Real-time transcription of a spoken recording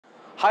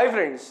Hi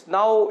friends,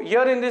 now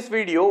here in this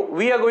video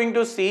we are going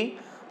to see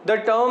the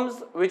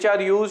terms which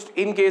are used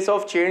in case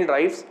of chain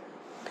drives.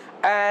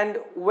 And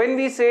when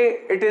we say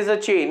it is a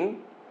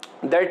chain,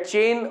 that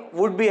chain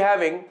would be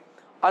having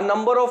a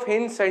number of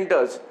hinge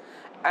centers,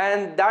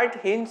 and that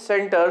hinge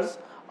centers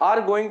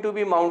are going to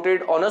be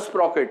mounted on a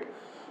sprocket.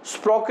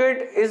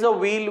 Sprocket is a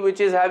wheel which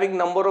is having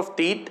number of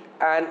teeth,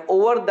 and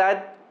over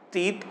that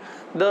teeth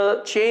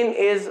the chain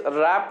is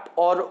wrapped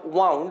or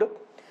wound.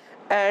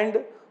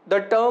 And the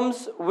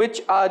terms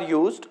which are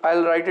used,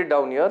 I'll write it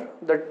down here.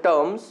 The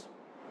terms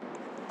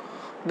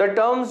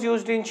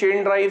used in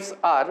chain drives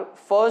are,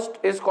 first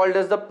is called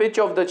as the pitch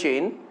of the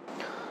chain,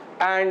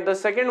 and the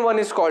second one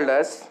is called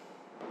as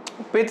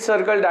pitch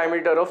circle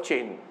diameter of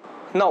chain.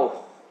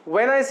 Now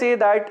when I say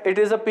that it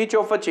is a pitch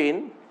of a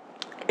chain,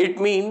 it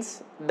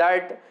means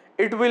that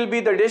it will be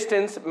the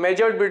distance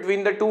measured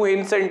between the two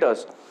hinge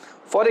centers.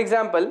 For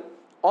example,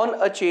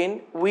 on a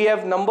chain we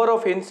have number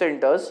of hinge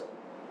centers.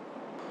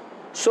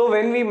 So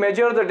when we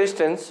measure the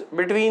distance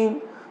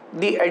between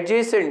the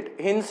adjacent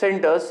hinge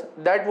centers,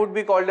 that would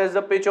be called as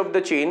the pitch of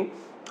the chain,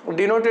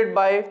 denoted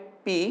by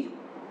P,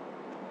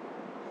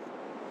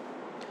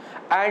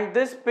 and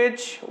this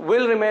pitch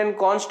will remain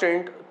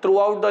constant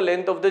throughout the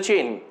length of the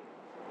chain.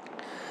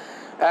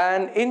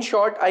 And in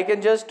short, I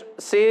can just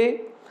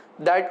say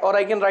that, or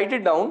I can write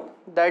it down,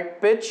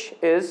 that pitch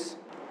is,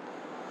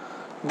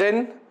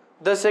 then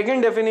the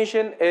second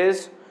definition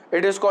is,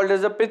 it is called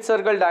as the pitch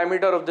circle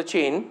diameter of the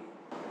chain.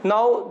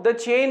 Now the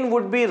chain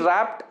would be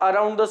wrapped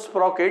around the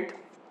sprocket,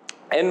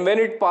 and when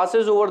it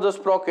passes over the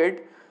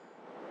sprocket,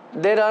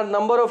 there are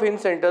number of hinge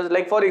centers.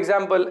 Like for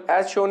example,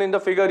 as shown in the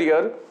figure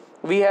here,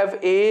 we have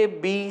A,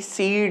 B,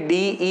 C,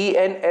 D, E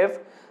and F.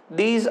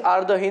 These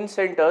are the hinge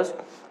centers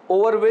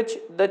over which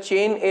the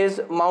chain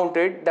is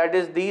mounted. That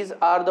is, these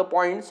are the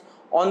points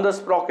on the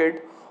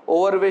sprocket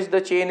over which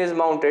the chain is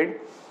mounted,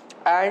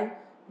 and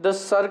the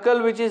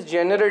circle which is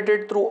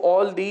generated through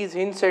all these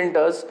hinge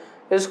centers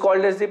is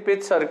called as the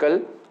pitch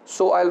circle.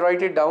 So I'll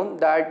write it down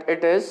that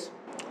it is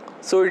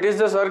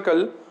the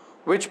circle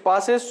which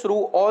passes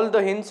through all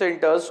the hinge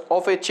centers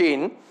of a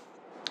chain,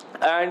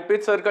 and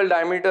pitch circle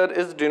diameter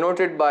is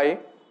denoted by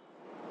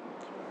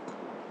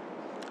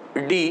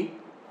D.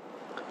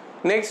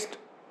 Next,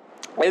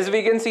 as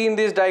we can see in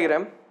this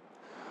diagram,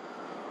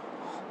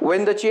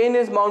 when the chain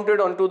is mounted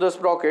onto the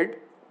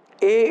sprocket,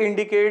 A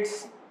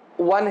indicates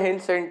one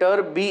hinge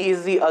center, B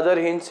is the other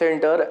hinge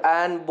center,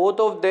 and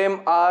both of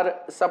them are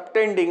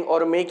subtending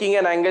or making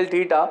an angle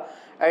theta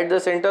at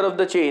the center of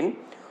the chain.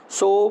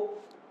 So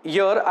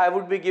here I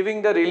would be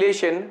giving the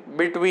relation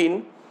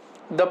between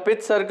the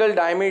pitch circle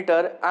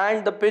diameter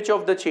and the pitch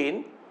of the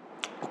chain,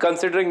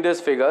 considering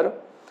this figure.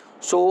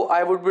 So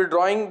I would be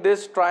drawing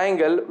this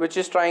triangle, which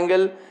is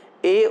triangle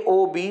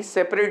AOB,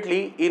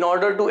 separately in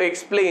order to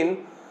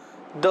explain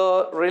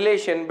the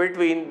relation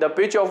between the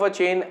pitch of a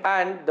chain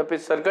and the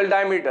pitch circle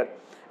diameter,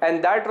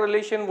 and that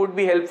relation would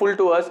be helpful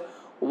to us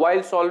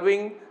while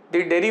solving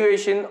the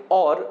derivation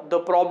or the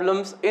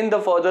problems in the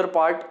further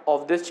part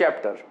of this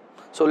chapter.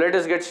 So let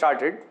us get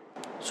started.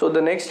 So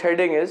the next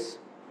heading is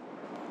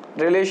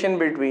relation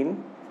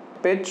between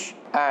pitch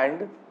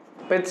and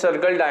pitch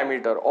circle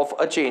diameter of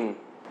a chain.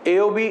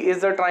 AOB is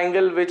the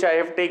triangle which I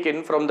have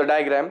taken from the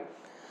diagram,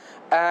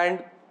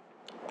 and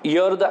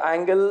here the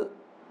angle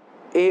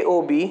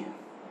AOB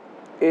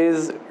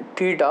is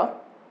theta.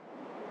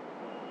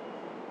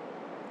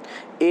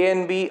 A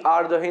and B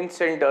are the hinge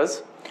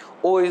centers.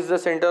 O is the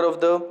center of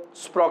the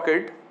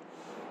sprocket.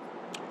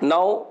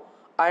 Now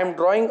I am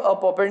drawing a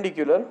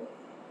perpendicular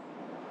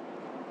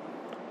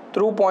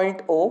through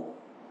point O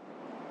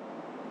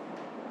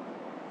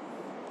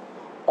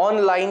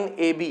on line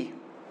AB.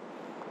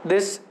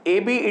 This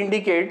AB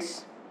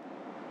indicates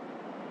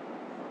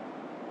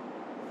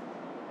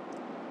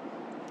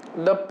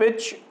the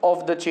pitch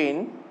of the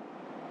chain,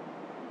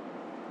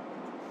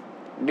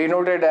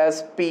 denoted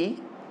as P.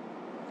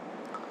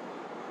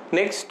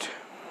 Next,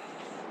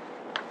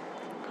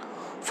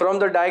 from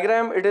the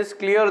diagram it is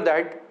clear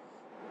that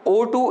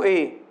O to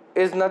A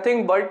is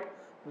nothing but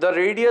the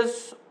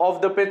radius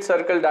of the pitch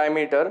circle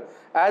diameter.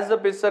 As the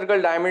pitch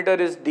circle diameter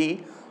is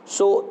D,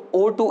 so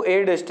O to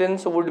A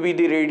distance would be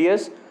the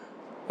radius,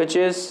 which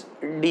is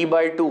D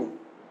by 2.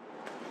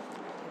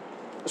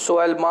 So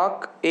I'll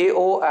mark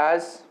AO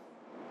as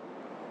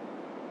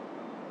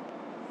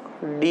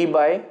D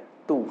by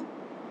 2.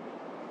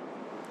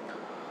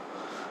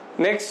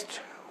 Next,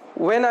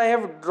 when I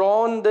have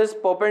drawn this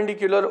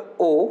perpendicular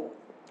O,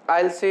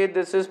 I'll say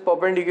this is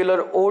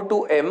perpendicular O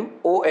to M,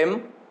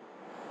 OM,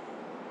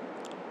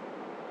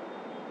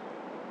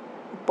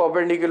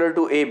 perpendicular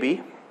to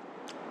AB.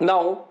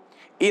 Now,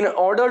 in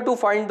order to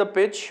find the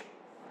pitch,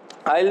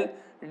 I'll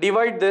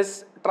divide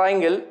this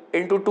triangle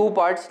into two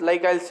parts.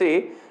 Like I'll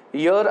say,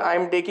 here I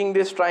am taking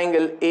this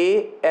triangle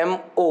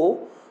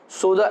AMO,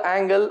 so the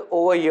angle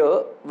over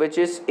here, which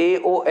is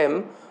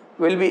AOM,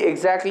 will be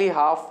exactly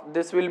half.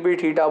 This will be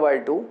theta by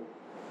 2,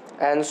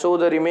 and so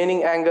the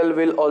remaining angle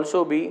will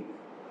also be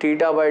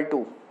theta by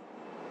 2.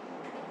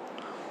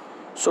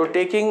 So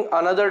taking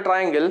another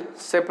triangle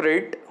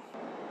separate,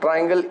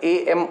 triangle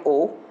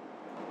AMO,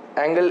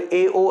 angle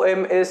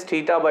AOM is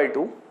theta by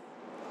 2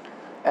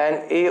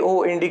 and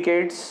AO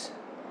indicates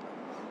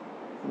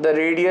the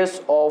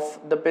radius of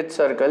the pitch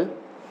circle.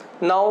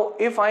 Now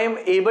if I am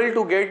able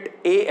to get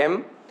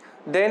AM,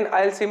 then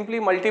I'll simply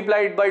multiply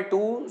it by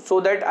 2 so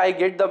that I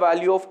get the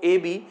value of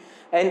AB,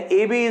 and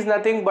AB is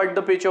nothing but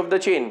the pitch of the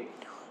chain.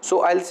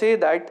 So I'll say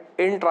that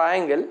in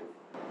triangle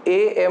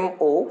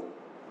AMO,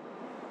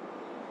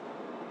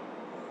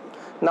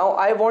 now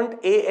I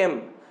want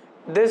AM.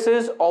 This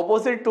is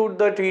opposite to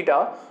the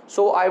theta,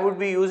 so I would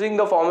be using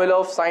the formula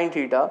of sine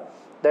theta,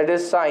 that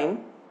is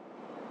sine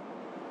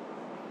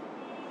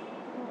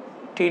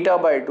theta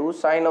by 2,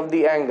 sine of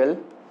the angle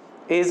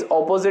is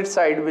opposite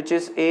side, which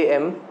is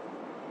AM,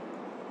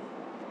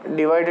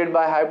 divided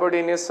by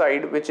hypotenuse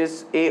side, which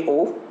is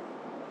AO.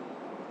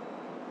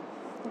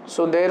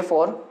 So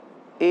therefore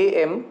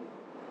AM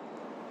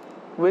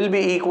will be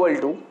equal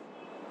to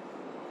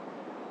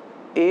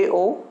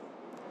AO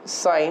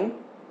sine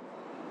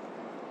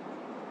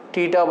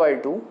theta by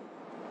 2,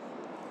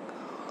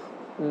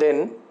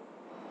 then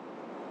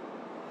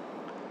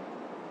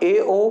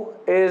AO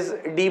is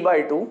D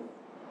by 2,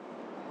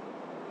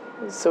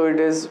 so it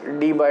is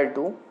D by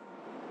 2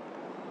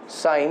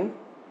 sine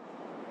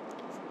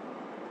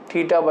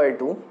theta by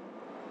 2.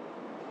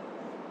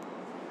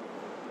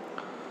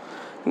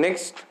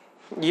 Next,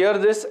 here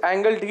this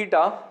angle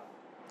theta,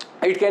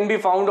 it can be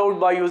found out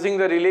by using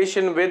the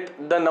relation with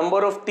the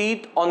number of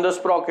teeth on the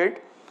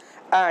sprocket,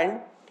 and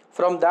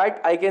from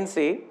that I can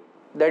say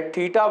that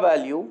theta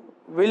value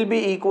will be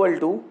equal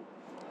to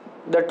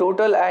the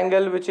total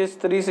angle, which is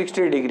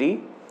 360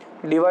 degree,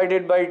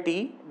 divided by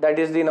T, that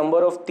is the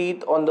number of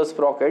teeth on the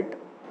sprocket,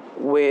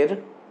 where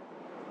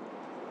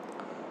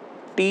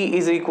T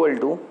is equal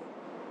to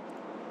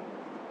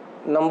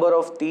number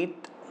of teeth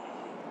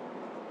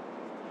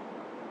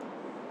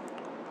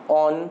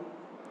on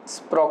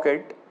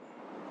sprocket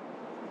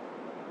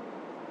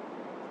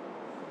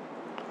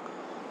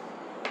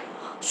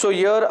So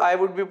here I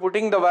would be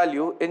putting the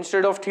value,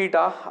 instead of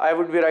theta, I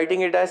would be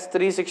writing it as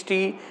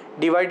 360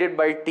 divided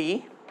by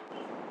T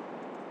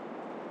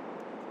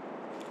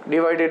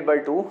divided by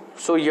 2.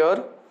 So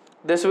here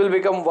this will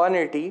become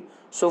 180.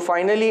 So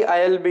finally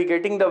I will be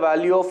getting the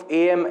value of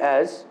AM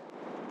as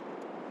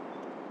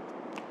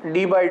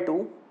D by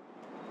 2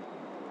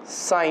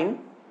 sine.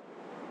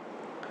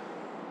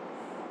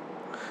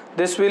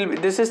 This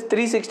is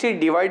 360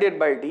 divided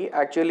by T.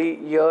 Actually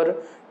here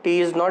T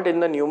is not in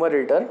the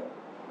numerator,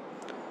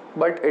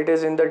 but it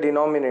is in the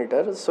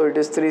denominator, so it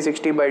is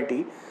 360 by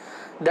T.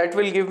 That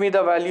will give me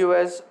the value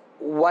as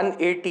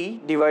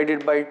 180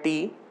 divided by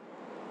T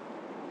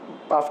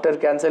after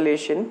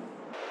cancellation,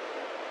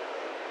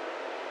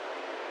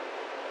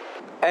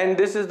 and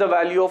this is the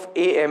value of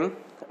AM.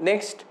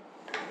 Next,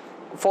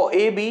 for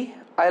AB,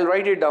 I'll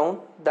write it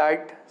down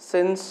that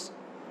since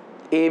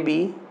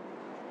AB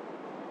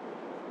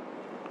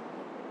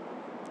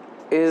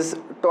is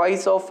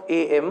twice of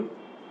AM,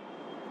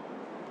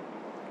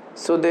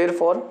 so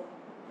therefore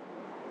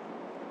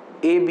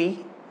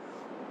AB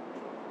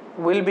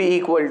will be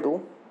equal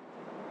to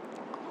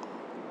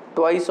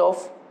twice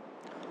of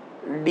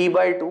D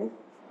by 2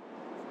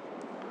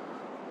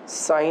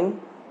 sine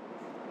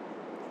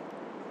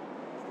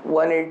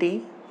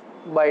 180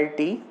 by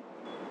T.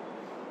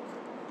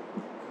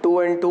 2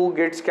 and 2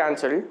 gets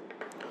cancelled,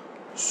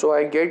 so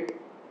I get,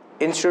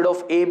 instead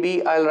of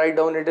AB I'll write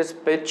down it as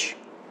pitch.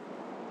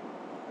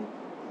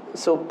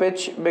 So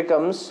pitch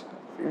becomes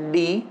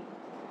D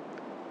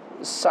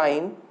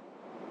sine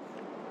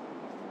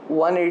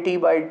 180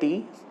 by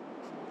T,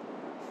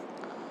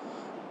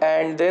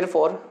 and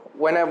therefore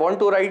when I want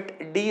to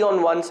write D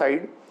on one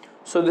side,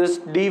 so this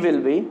D will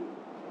be,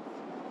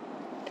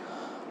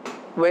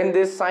 when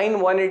this sine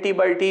 180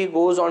 by T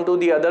goes onto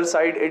the other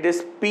side, it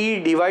is P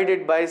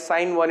divided by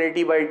sine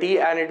 180 by T,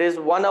 and it is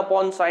 1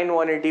 upon sine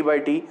 180 by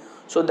T,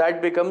 so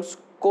that becomes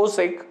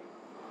cosec.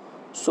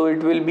 So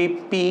it will be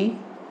P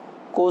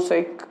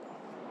cosec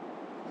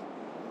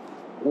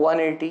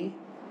 180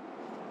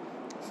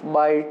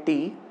 by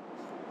T.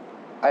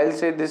 I'll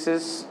say this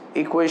is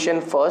equation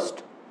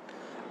first,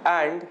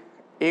 and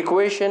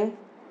equation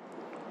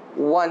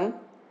 1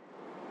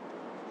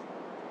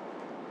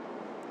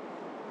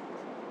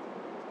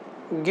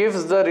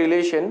 gives the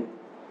relation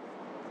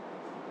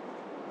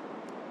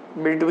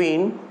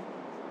between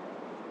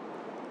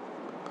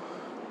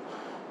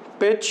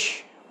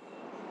pitch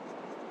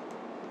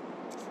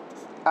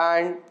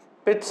and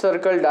pitch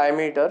circle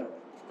diameter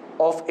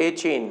of a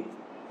chain.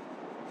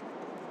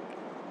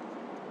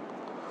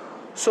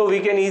 So we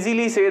can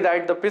easily say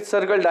that the pitch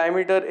circle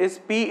diameter is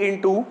P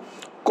into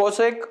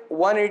cosec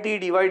 180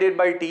 divided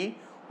by T,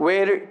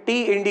 where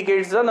T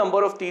indicates the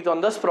number of teeth on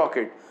the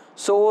sprocket.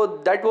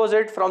 So that was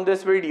it from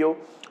this video.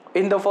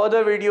 In the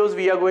further videos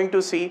we are going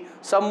to see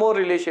some more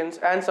relations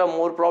and some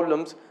more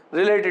problems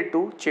related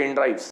to chain drives.